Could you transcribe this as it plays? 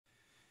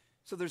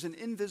So there's an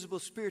invisible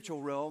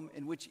spiritual realm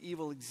in which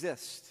evil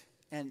exists,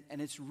 and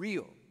it's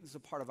real. This is a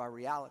part of our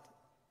reality.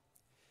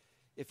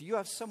 If you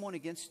have someone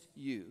against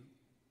you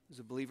who's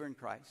a believer in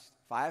Christ,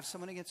 if I have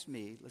someone against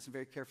me, listen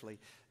very carefully,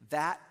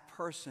 that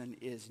person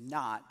is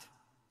not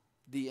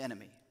the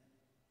enemy.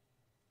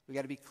 We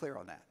got to be clear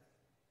on that.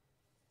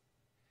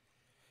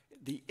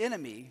 The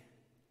enemy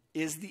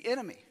is the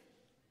enemy.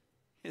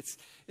 It's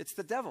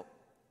the devil.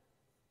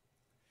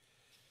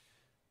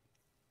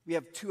 We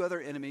have two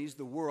other enemies,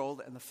 the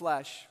world and the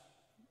flesh.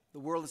 The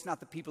world is not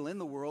the people in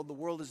the world. The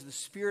world is the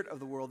spirit of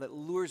the world that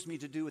lures me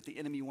to do what the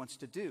enemy wants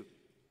to do.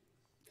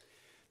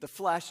 The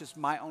flesh is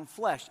my own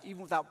flesh.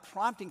 Even without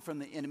prompting from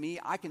the enemy,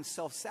 I can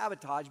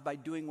self-sabotage by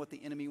doing what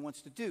the enemy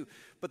wants to do.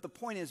 But the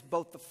point is,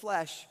 both the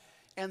flesh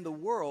and the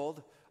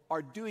world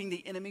are doing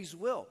the enemy's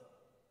will.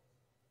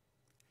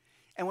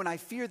 And when I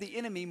fear the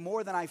enemy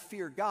more than I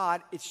fear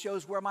God, it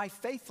shows where my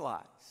faith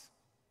lies.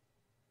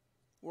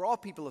 We're all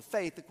people of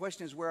faith. The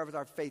question is, where is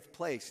our faith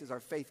placed? Is our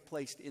faith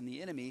placed in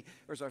the enemy,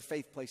 or is our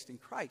faith placed in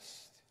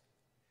Christ?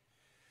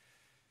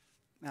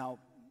 Now,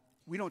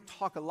 we don't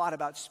talk a lot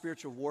about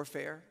spiritual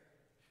warfare,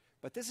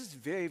 but this is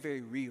very,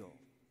 very real.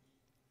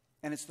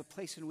 And it's the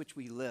place in which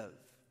we live.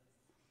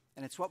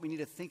 And it's what we need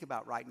to think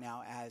about right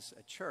now as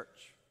a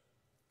church.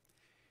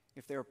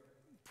 If there are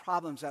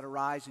problems that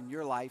arise in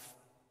your life,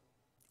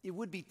 it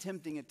would be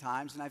tempting at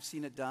times, and I've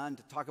seen it done,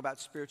 to talk about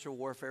spiritual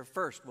warfare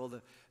first.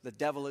 Well, the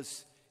devil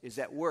is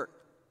at work.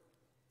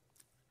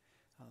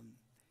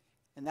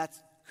 And that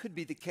could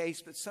be the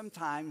case, but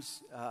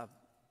sometimes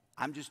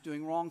I'm just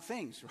doing wrong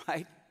things,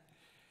 right?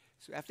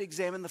 So we have to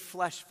examine the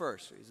flesh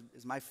first.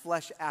 Is my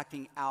flesh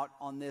acting out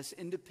on this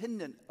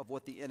independent of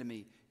what the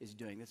enemy is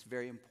doing? That's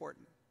very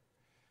important.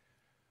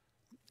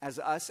 As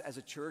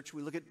a church,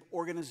 we look at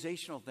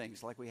organizational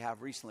things like we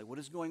have recently. What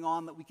is going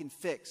on that we can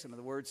fix? In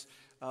other words,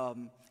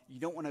 you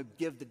don't want to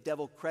give the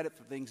devil credit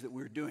for things that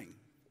we're doing.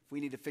 If we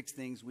need to fix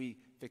things, we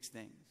fix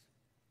things.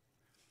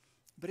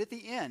 But at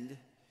the end, you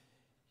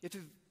have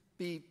to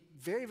be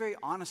very, very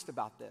honest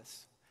about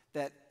this,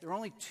 that there are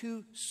only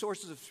two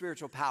sources of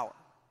spiritual power.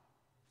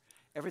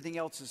 Everything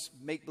else is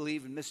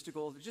make-believe and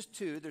mystical. There's just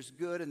two. There's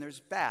good and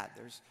there's bad.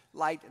 There's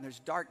light and there's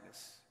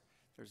darkness.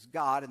 There's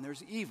God and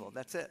there's evil.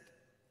 That's it.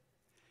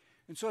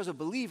 And so as a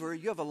believer,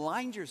 you have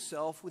aligned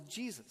yourself with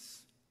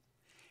Jesus.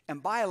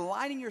 And by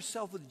aligning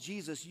yourself with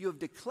Jesus, you have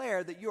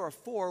declared that you are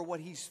for what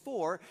he's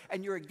for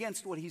and you're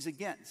against what he's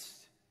against.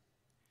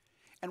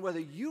 And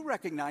whether you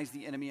recognize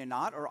the enemy or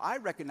not, or I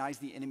recognize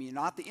the enemy or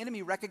not, the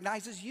enemy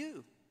recognizes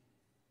you.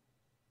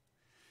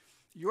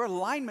 Your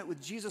alignment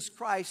with Jesus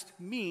Christ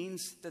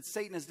means that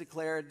Satan has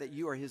declared that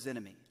you are his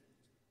enemy.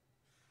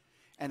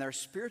 And there are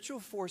spiritual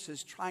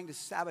forces trying to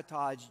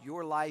sabotage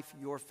your life,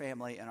 your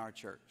family, and our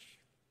church.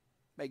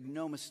 Make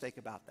no mistake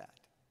about that.